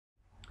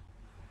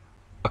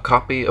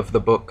copy of the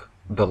book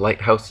The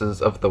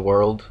Lighthouses of the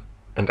World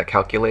and a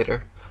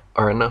calculator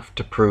are enough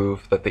to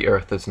prove that the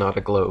Earth is not a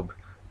globe,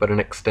 but an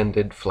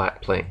extended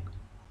flat plane.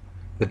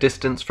 The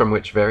distance from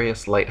which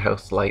various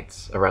lighthouse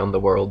lights around the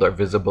world are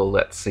visible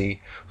at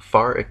sea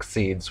far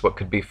exceeds what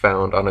could be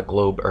found on a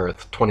globe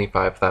Earth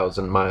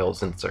 25,000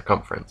 miles in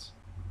circumference.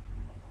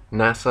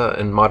 NASA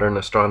and modern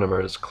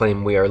astronomers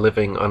claim we are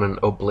living on an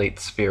oblate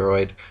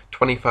spheroid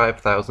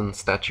 25,000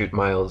 statute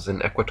miles in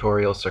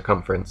equatorial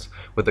circumference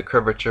with a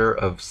curvature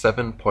of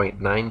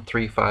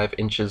 7.935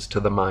 inches to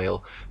the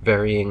mile,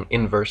 varying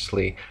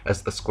inversely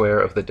as the square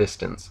of the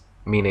distance,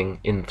 meaning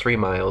in 3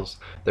 miles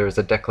there is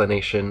a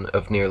declination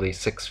of nearly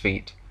 6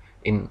 feet,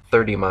 in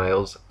 30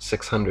 miles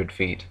 600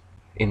 feet,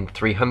 in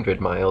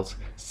 300 miles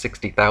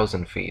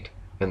 60,000 feet,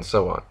 and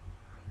so on.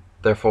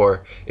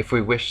 Therefore, if we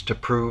wish to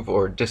prove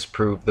or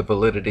disprove the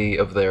validity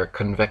of their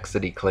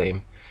convexity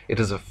claim, it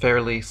is a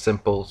fairly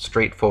simple,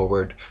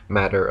 straightforward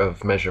matter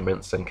of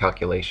measurements and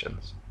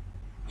calculations.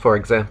 For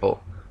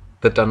example,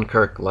 the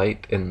Dunkirk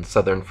light in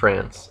southern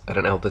France, at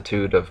an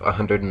altitude of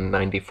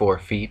 194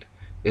 feet,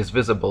 is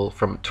visible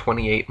from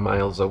 28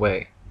 miles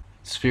away.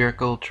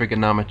 Spherical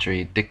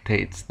trigonometry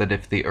dictates that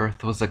if the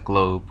Earth was a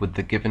globe with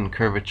the given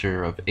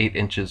curvature of 8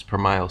 inches per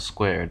mile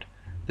squared,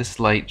 this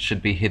light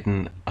should be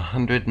hidden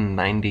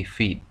 190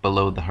 feet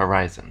below the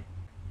horizon.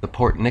 The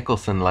Port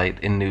Nicholson light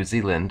in New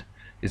Zealand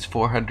is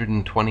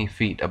 420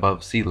 feet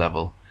above sea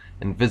level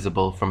and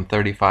visible from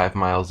 35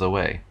 miles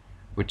away,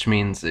 which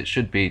means it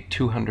should be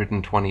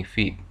 220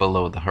 feet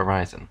below the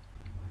horizon.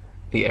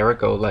 The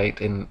Arago light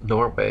in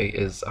Norway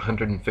is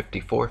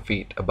 154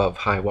 feet above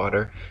high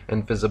water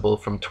and visible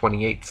from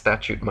 28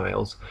 statute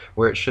miles,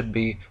 where it should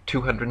be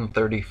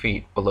 230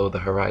 feet below the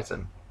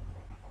horizon.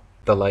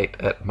 The light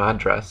at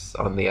Madras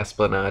on the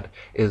Esplanade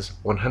is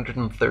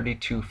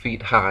 132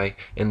 feet high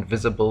and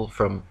visible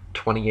from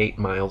 28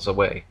 miles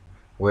away,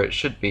 where it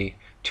should be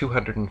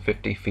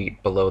 250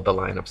 feet below the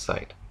line of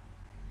sight.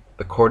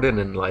 The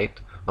Cordonnin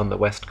light on the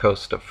west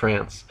coast of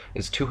France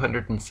is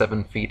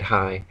 207 feet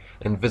high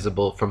and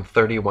visible from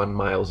 31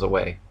 miles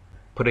away,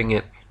 putting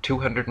it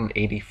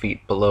 280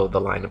 feet below the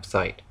line of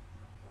sight.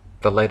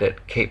 The light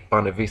at Cape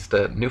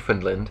Bonavista,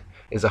 Newfoundland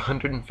is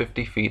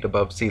 150 feet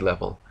above sea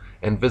level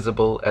and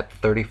visible at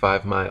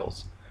 35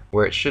 miles,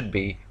 where it should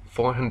be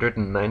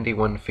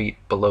 491 feet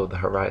below the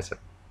horizon.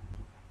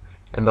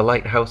 And the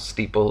lighthouse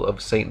steeple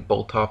of St.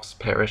 Botolph's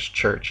Parish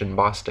Church in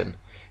Boston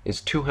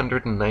is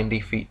 290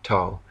 feet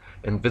tall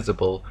and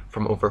visible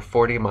from over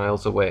 40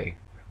 miles away,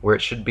 where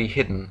it should be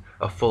hidden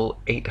a full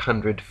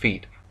 800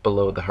 feet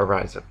below the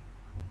horizon.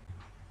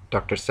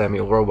 Dr.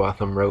 Samuel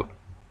Rowbotham wrote,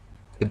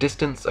 "The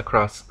distance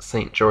across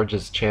St.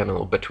 George's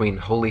Channel between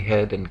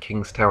Holyhead and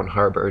Kingstown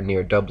Harbor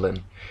near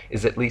Dublin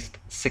is at least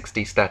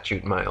 60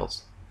 statute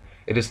miles.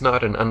 It is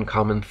not an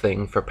uncommon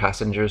thing for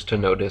passengers to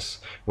notice,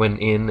 when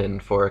in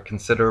and for a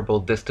considerable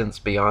distance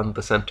beyond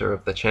the center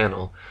of the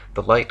channel,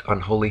 the light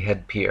on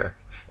Holyhead Pier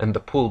and the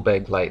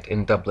Poolbeg light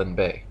in Dublin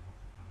Bay.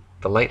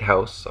 The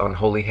lighthouse on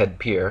Holyhead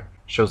Pier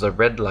shows a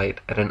red light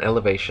at an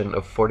elevation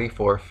of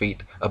 44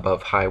 feet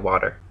above high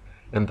water,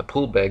 and the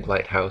Poolbeg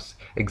lighthouse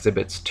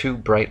exhibits 2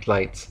 bright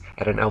lights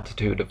at an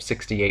altitude of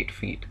 68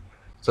 feet,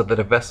 so that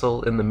a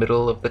vessel in the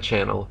middle of the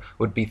channel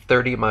would be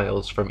 30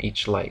 miles from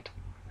each light,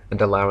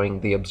 and allowing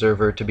the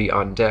observer to be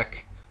on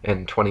deck,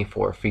 and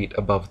 24 feet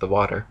above the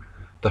water,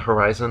 the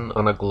horizon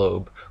on a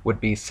globe would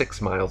be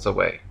 6 miles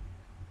away.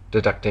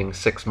 Deducting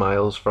 6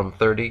 miles from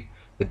 30,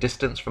 the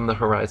distance from the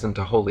horizon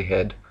to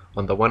Holyhead,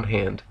 on the one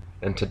hand,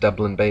 and to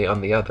Dublin Bay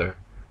on the other,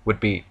 would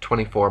be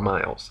 24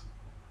 miles.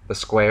 The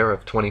square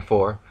of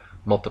 24,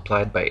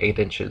 multiplied by 8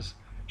 inches,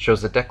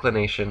 shows a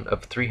declination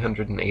of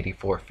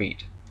 384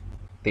 feet.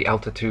 The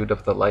altitude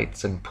of the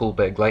lights in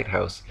Poolbeg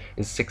Lighthouse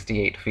is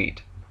 68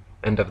 feet,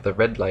 and of the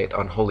red light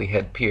on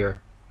Holyhead Pier,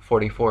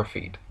 44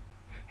 feet.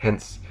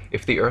 Hence,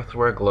 if the Earth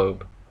were a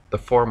globe, the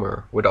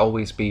former would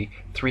always be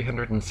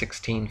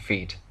 316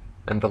 feet,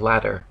 and the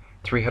latter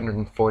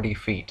 340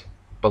 feet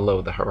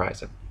below the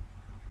horizon."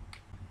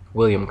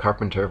 William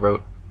Carpenter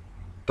wrote,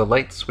 "The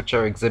lights which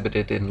are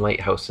exhibited in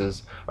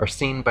lighthouses are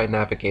seen by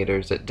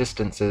navigators at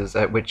distances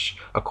at which,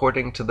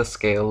 according to the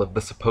scale of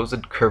the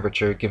supposed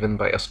curvature given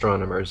by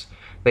astronomers,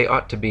 they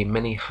ought to be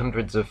many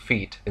hundreds of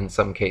feet, in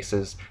some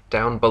cases,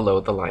 down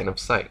below the line of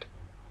sight.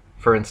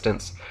 For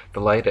instance,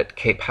 the light at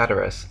Cape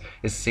Hatteras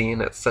is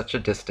seen at such a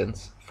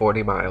distance,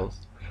 40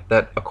 miles,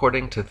 that,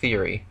 according to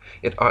theory,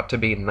 it ought to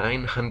be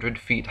 900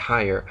 feet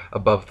higher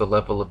above the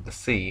level of the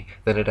sea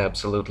than it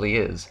absolutely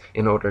is,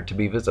 in order to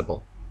be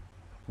visible.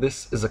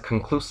 This is a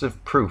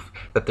conclusive proof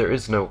that there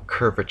is no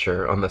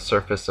curvature on the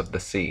surface of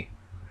the sea,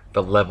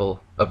 the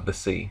level of the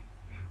sea,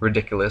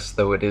 ridiculous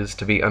though it is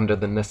to be under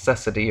the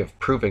necessity of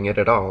proving it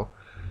at all,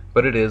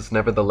 but it is,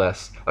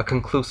 nevertheless, a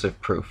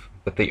conclusive proof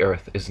that the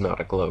Earth is not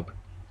a globe.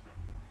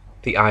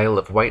 The Isle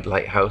of Wight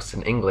Lighthouse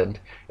in England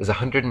is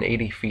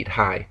 180 feet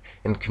high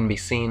and can be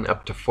seen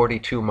up to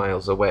 42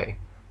 miles away,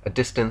 a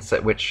distance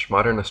at which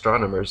modern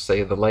astronomers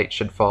say the light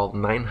should fall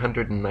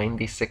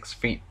 996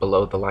 feet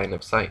below the line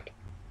of sight.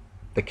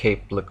 The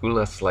Cape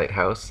Legulas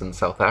Lighthouse in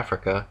South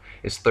Africa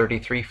is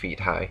 33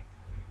 feet high,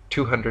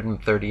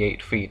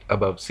 238 feet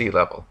above sea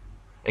level,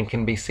 and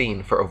can be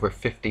seen for over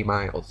 50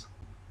 miles.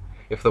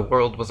 If the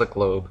world was a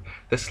globe,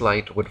 this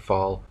light would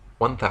fall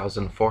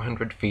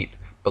 1,400 feet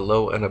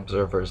below an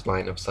observer's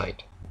line of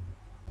sight.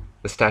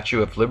 The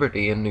Statue of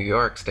Liberty in New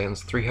York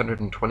stands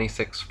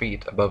 326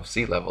 feet above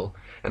sea level,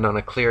 and on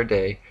a clear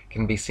day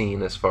can be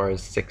seen as far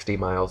as 60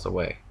 miles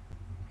away.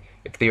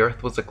 If the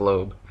Earth was a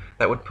globe,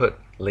 that would put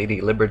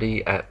Lady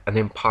Liberty at an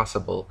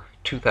impossible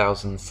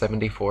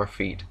 2,074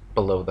 feet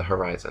below the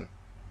horizon.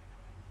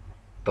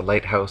 The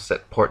lighthouse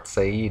at Port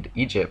Said,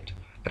 Egypt,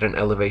 at an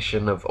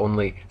elevation of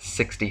only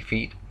 60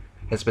 feet,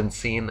 has been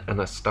seen an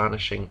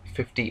astonishing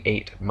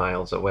 58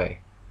 miles away,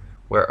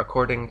 where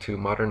according to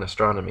modern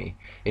astronomy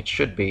it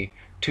should be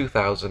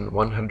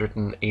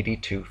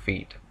 2,182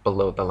 feet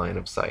below the line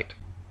of sight.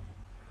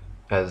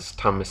 As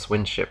Thomas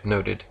Winship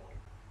noted,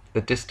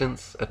 the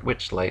distance at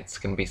which lights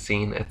can be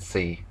seen at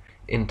sea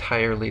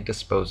entirely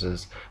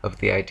disposes of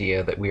the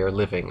idea that we are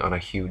living on a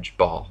huge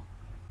ball.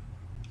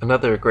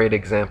 Another great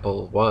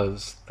example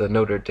was the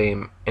Notre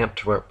Dame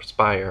Antwerp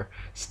spire,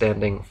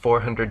 standing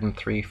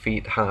 403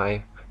 feet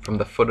high from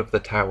the foot of the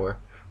tower,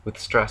 with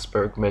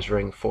Strasbourg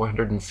measuring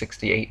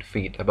 468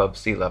 feet above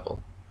sea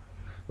level.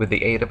 With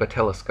the aid of a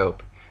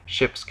telescope,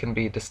 ships can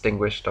be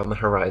distinguished on the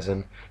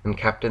horizon, and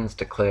captains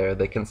declare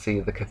they can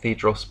see the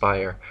cathedral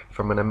spire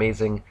from an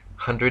amazing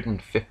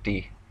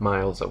 150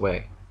 miles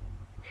away.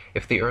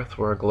 If the Earth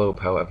were a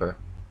globe, however,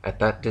 at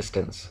that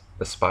distance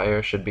the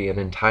spire should be an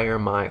entire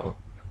mile,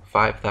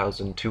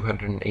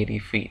 5,280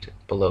 feet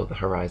below the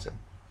horizon.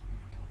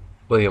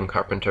 William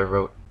Carpenter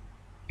wrote,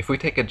 "If we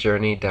take a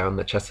journey down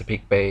the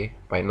Chesapeake Bay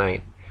by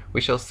night,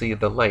 we shall see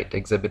the light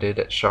exhibited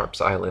at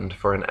Sharp's Island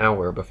for an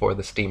hour before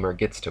the steamer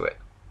gets to it.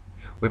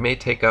 We may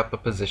take up a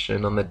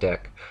position on the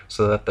deck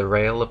so that the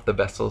rail of the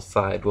vessel's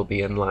side will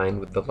be in line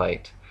with the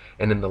light,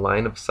 and in the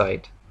line of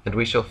sight, and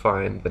we shall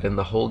find that in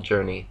the whole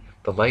journey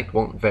the light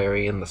won't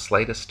vary in the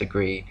slightest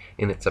degree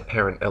in its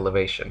apparent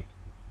elevation.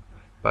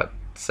 But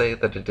say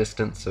that a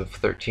distance of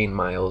 13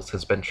 miles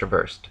has been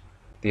traversed.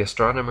 The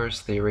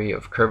astronomer's theory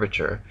of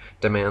curvature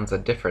demands a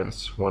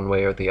difference, one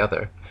way or the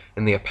other,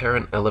 in the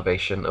apparent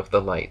elevation of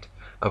the light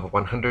of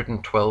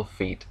 112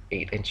 feet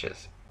 8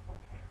 inches.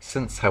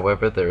 Since,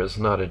 however, there is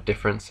not a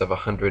difference of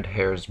 100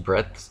 hairs'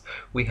 breadths,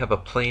 we have a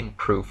plain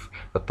proof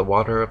that the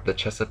water of the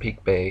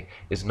Chesapeake Bay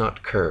is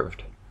not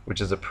curved,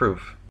 which is a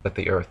proof that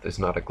the Earth is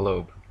not a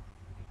globe.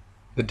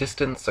 The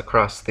distance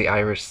across the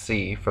Irish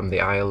Sea from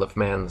the Isle of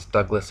Man's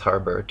Douglas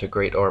Harbour to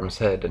Great Orme's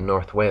Head in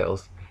North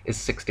Wales is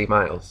 60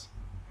 miles.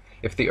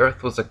 If the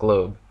Earth was a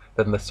globe,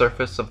 then the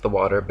surface of the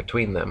water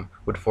between them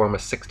would form a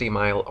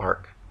 60-mile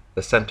arc,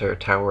 the center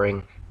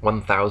towering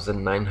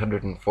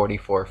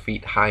 1,944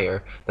 feet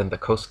higher than the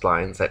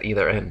coastlines at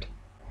either end.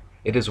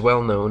 It is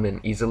well known and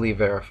easily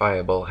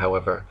verifiable,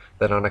 however,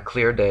 that on a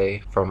clear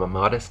day, from a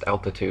modest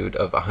altitude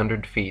of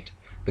 100 feet,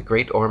 the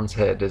Great Orme's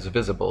Head is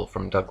visible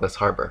from Douglas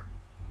Harbour.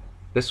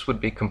 This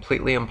would be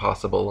completely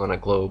impossible on a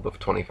globe of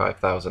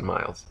 25,000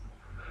 miles.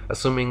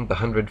 Assuming the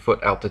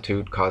 100-foot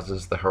altitude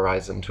causes the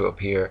horizon to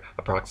appear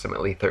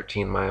approximately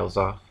 13 miles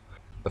off,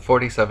 the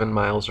 47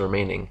 miles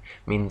remaining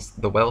means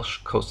the Welsh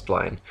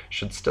coastline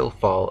should still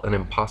fall an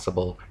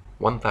impossible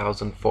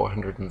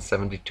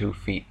 1,472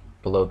 feet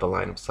below the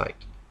line of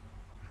sight.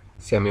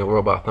 Samuel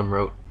Rowbotham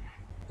wrote,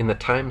 "In the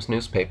Times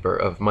newspaper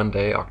of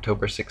Monday,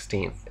 October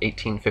 16,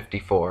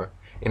 1854,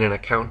 in an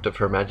account of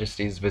Her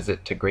Majesty's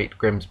visit to Great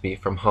Grimsby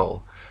from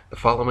Hull, the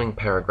following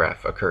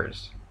paragraph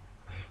occurs.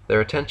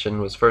 Their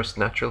attention was first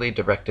naturally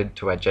directed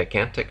to a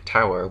gigantic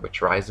tower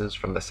which rises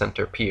from the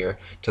center pier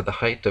to the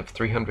height of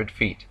 300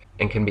 feet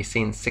and can be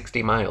seen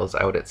 60 miles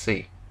out at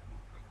sea.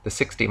 The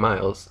 60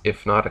 miles,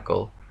 if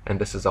nautical, and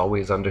this is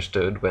always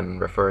understood when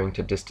referring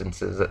to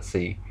distances at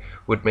sea,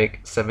 would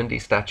make 70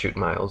 statute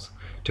miles,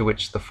 to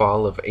which the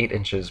fall of 8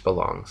 inches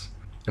belongs.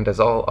 And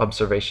as all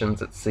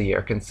observations at sea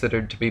are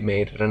considered to be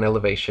made at an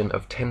elevation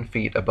of 10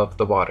 feet above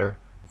the water,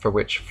 for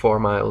which 4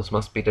 miles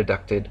must be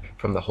deducted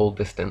from the whole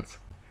distance,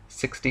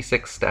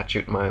 66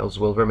 statute miles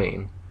will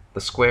remain, the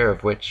square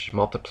of which,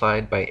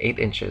 multiplied by 8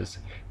 inches,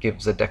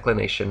 gives a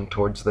declination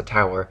towards the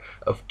tower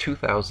of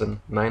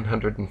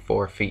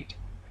 2,904 feet.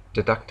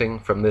 Deducting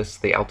from this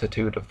the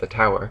altitude of the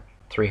tower,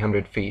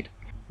 300 feet,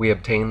 we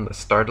obtain the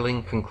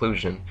startling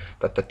conclusion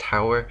that the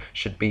tower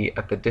should be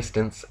at the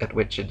distance at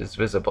which it is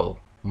visible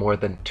more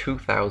than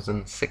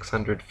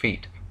 2,600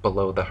 feet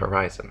below the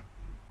horizon."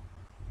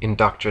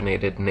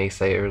 Indoctrinated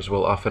naysayers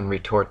will often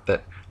retort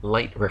that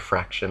light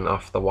refraction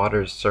off the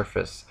water's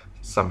surface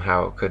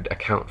somehow could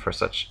account for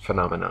such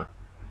phenomena.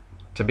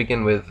 To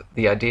begin with,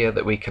 the idea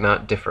that we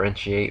cannot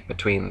differentiate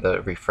between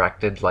the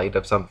refracted light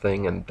of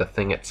something and the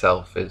thing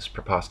itself is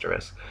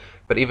preposterous,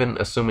 but even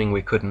assuming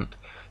we couldn't,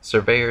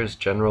 surveyors'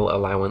 general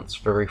allowance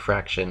for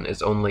refraction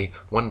is only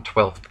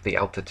 1/12 the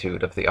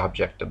altitude of the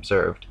object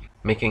observed,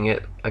 making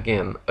it,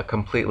 again, a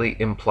completely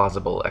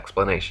implausible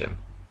explanation.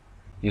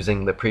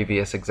 Using the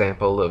previous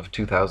example of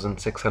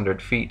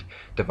 2,600 feet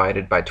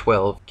divided by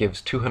 12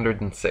 gives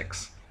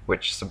 206,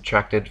 which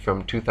subtracted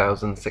from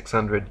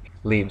 2,600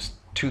 leaves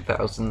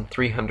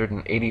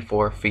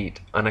 2,384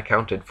 feet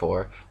unaccounted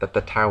for that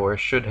the tower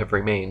should have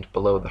remained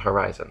below the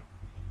horizon.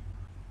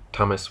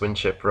 Thomas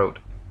Winship wrote,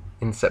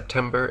 "In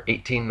September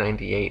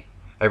 1898,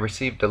 I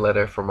received a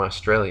letter from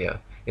Australia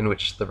in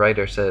which the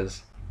writer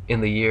says,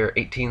 'In the year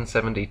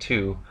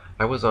 1872,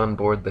 I was on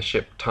board the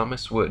ship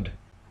Thomas Wood,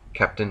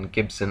 Captain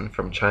Gibson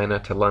from China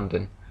to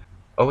London.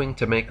 Owing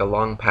to make a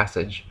long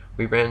passage,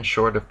 we ran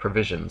short of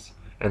provisions,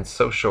 and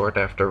so short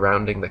after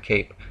rounding the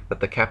Cape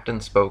that the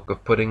captain spoke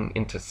of putting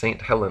into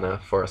St. Helena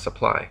for a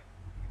supply.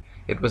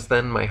 It was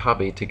then my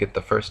hobby to get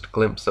the first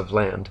glimpse of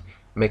land,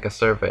 make a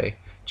survey,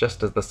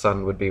 just as the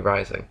sun would be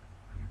rising.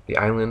 The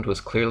island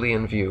was clearly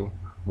in view,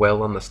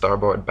 well on the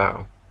starboard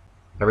bow.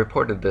 I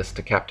reported this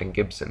to Captain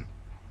Gibson.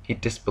 He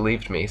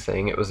disbelieved me,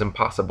 saying it was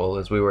impossible,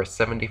 as we were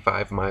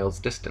 75 miles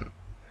distant.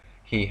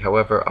 He,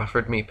 however,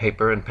 offered me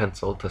paper and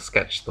pencil to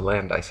sketch the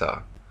land I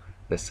saw.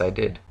 This I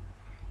did.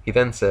 He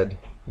then said,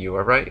 'You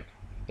are right,'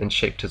 and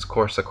shaped his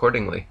course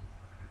accordingly.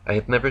 I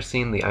had never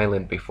seen the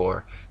island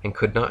before, and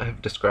could not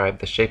have described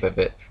the shape of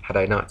it had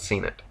I not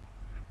seen it.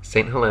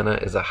 St. Helena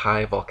is a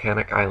high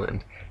volcanic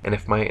island, and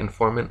if my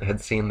informant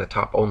had seen the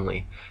top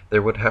only,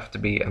 there would have to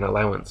be an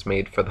allowance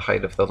made for the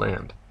height of the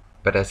land.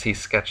 But as he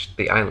sketched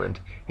the island,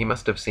 he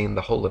must have seen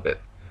the whole of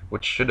it,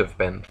 which should have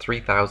been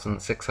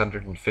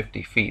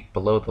 3,650 feet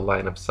below the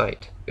line of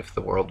sight, if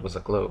the world was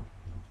a globe."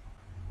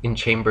 In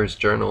Chambers'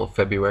 Journal,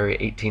 February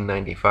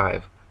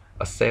 1895,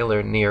 a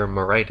sailor near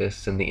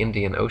Mauritius in the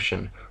Indian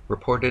Ocean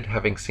reported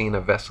having seen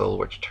a vessel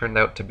which turned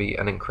out to be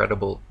an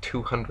incredible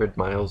 200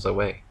 miles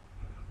away.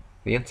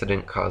 The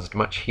incident caused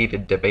much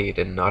heated debate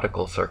in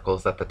nautical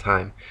circles at the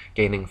time,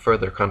 gaining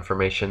further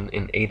confirmation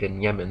in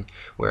Aden, Yemen,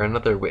 where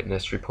another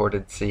witness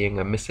reported seeing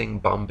a missing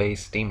Bombay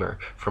steamer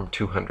from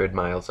 200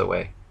 miles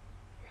away.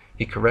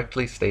 He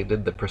correctly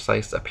stated the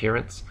precise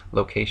appearance,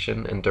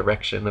 location, and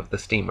direction of the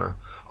steamer,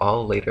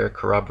 all later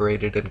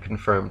corroborated and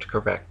confirmed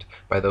correct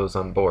by those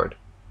on board.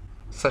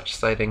 Such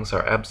sightings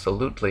are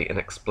absolutely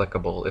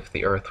inexplicable if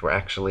the Earth were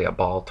actually a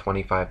ball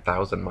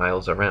 25,000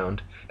 miles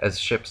around, as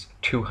ships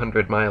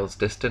 200 miles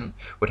distant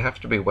would have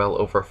to be well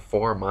over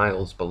 4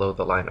 miles below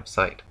the line of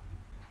sight.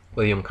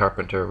 William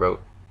Carpenter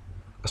wrote,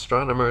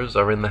 "Astronomers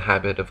are in the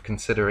habit of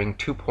considering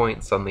 2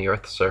 points on the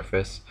Earth's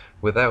surface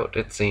without,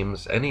 it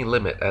seems, any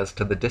limit as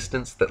to the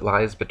distance that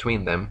lies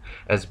between them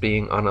as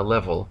being on a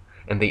level,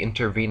 and the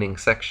intervening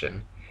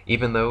section,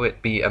 even though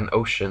it be an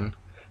ocean,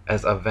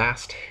 as a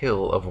vast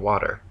hill of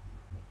water.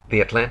 The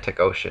Atlantic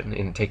Ocean,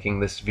 in taking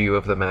this view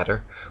of the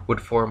matter,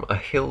 would form a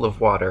hill of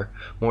water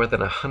more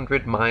than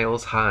 100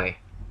 miles high.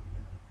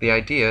 The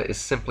idea is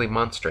simply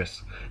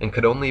monstrous, and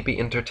could only be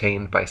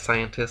entertained by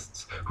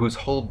scientists whose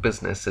whole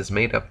business is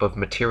made up of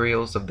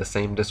materials of the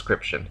same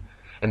description,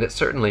 and it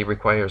certainly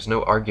requires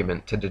no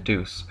argument to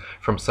deduce,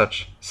 from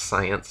such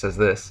science as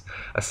this,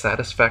 a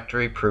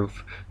satisfactory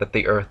proof that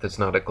the earth is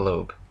not a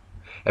globe.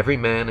 Every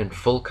man in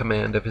full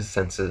command of his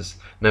senses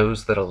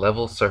knows that a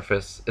level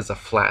surface is a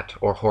flat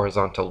or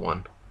horizontal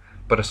one,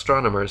 but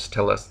astronomers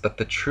tell us that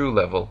the true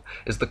level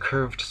is the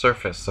curved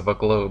surface of a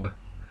globe.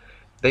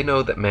 They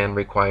know that man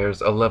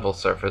requires a level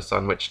surface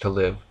on which to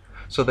live,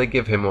 so they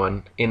give him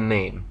one in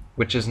name,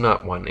 which is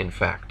not one in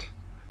fact.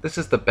 This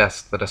is the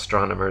best that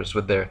astronomers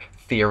with their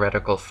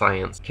theoretical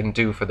science can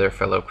do for their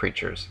fellow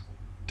creatures: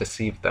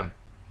 deceive them."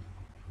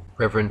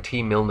 Reverend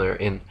T. Milner,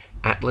 in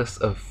Atlas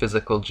of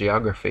Physical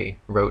Geography,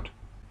 wrote,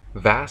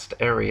 "Vast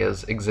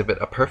areas exhibit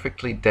a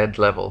perfectly dead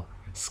level,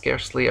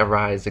 scarcely a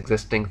rise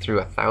existing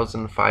through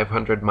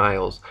 1,500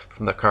 miles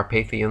from the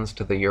Carpathians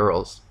to the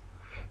Urals.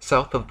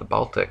 South of the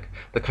Baltic,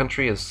 the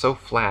country is so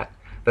flat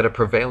that a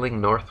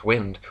prevailing north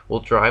wind will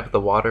drive the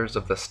waters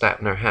of the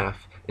Statner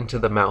Half into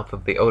the mouth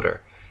of the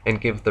Oder, and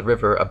give the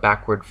river a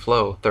backward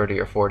flow 30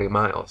 or 40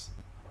 miles.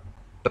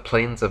 The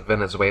plains of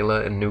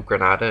Venezuela and New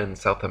Granada in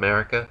South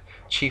America,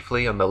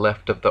 chiefly on the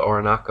left of the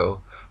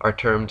Orinoco, are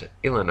termed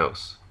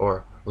llanos,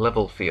 or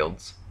level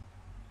fields.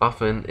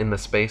 Often, in the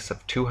space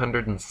of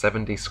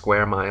 270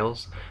 square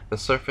miles, the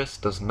surface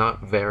does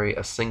not vary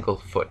a single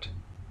foot.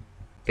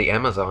 The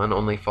Amazon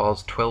only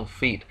falls 12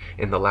 feet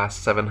in the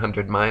last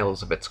 700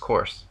 miles of its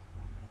course.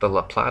 The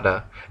La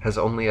Plata has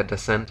only a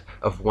descent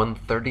of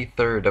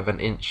 1/33 of an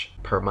inch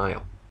per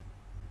mile."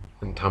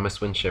 And Thomas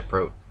Winship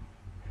wrote,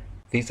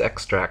 "These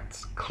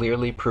extracts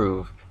clearly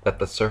prove that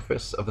the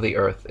surface of the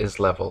earth is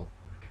level,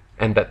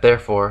 and that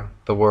therefore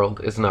the world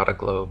is not a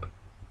globe.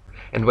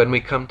 And when we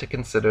come to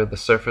consider the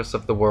surface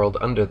of the world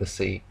under the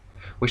sea,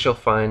 we shall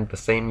find the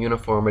same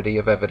uniformity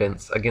of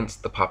evidence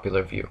against the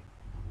popular view."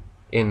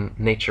 In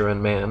Nature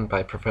and Man,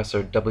 by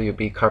Professor W.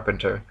 B.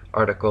 Carpenter,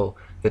 article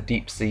 "The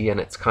Deep Sea and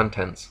Its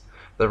Contents,"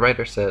 the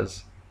writer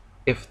says,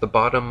 "If the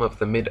bottom of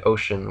the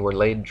mid-ocean were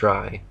laid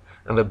dry,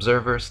 an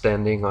observer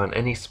standing on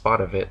any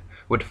spot of it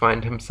would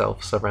find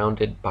himself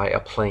surrounded by a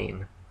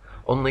plain,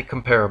 only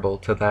comparable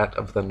to that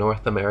of the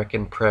North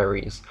American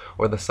prairies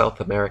or the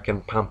South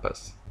American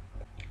pampas.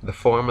 The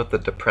form of the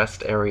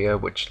depressed area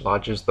which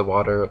lodges the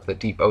water of the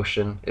deep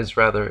ocean is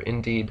rather,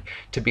 indeed,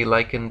 to be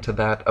likened to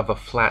that of a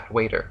flat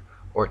waiter,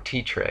 or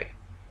tea tray,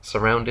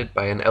 surrounded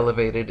by an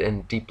elevated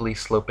and deeply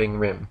sloping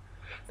rim,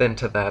 than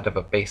to that of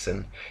a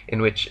basin,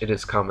 in which it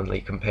is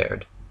commonly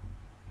compared.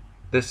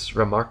 This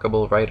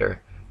remarkable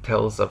writer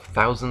tells of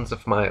thousands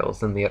of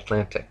miles in the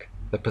Atlantic,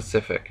 the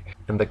Pacific,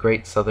 and the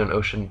great Southern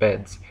Ocean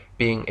beds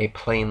being a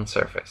plane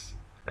surface,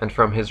 and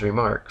from his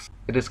remarks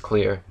it is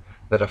clear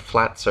that a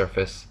flat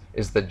surface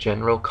is the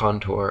general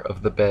contour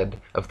of the bed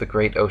of the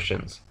great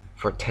oceans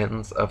for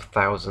tens of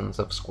thousands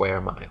of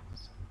square miles.